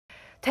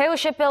Daewoo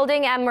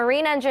Shipbuilding and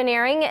Marine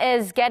Engineering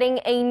is getting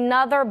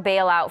another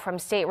bailout from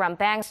state-run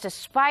banks,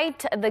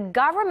 despite the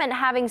government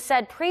having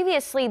said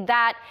previously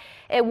that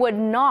it would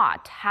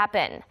not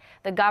happen.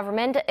 The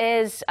government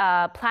is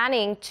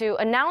planning to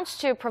announce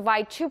to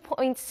provide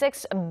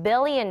 $2.6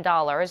 billion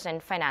in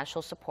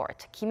financial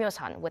support.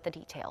 Hyo-sun with the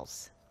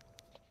details.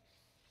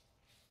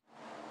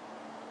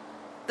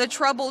 The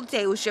troubled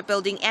Daewoo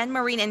Shipbuilding and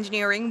Marine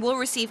Engineering will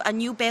receive a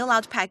new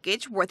bailout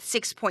package worth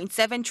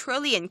 6.7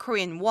 trillion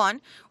Korean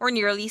won, or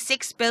nearly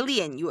 $6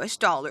 billion US.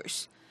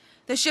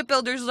 The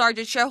shipbuilder's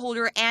largest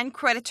shareholder and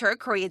creditor,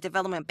 Korea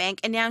Development Bank,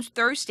 announced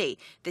Thursday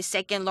the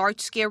second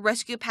large-scale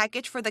rescue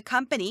package for the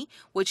company,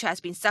 which has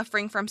been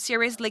suffering from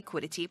serious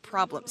liquidity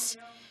problems.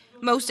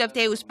 Most of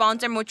Daewoo's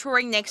bonds are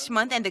maturing next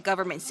month, and the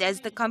government says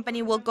the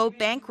company will go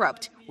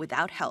bankrupt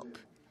without help.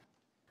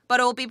 But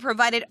it will be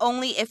provided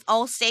only if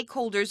all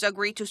stakeholders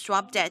agree to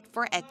swap debt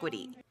for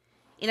equity.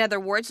 In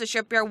other words, the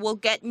shipyard will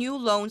get new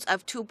loans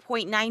of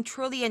 2.9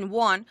 trillion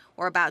won,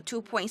 or about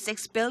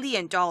 $2.6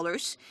 billion,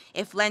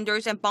 if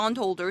lenders and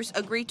bondholders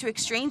agree to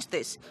exchange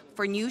this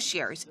for new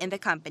shares in the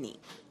company.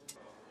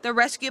 The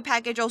rescue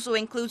package also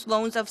includes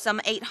loans of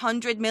some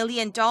 $800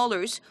 million,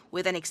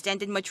 with an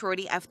extended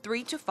maturity of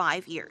 3 to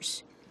 5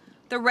 years.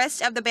 The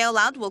rest of the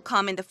bailout will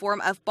come in the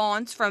form of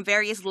bonds from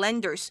various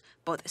lenders,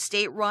 both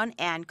state-run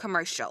and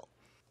commercial.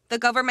 The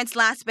government's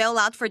last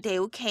bailout for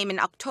Daewoo came in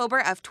October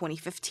of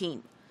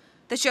 2015.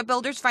 The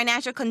shipbuilder's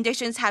financial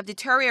conditions have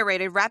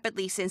deteriorated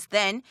rapidly since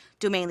then,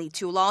 due mainly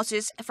to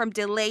losses from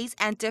delays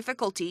and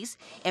difficulties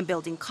in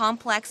building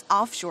complex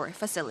offshore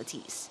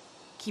facilities.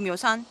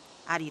 Hyo-sun,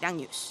 Arirang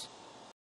News.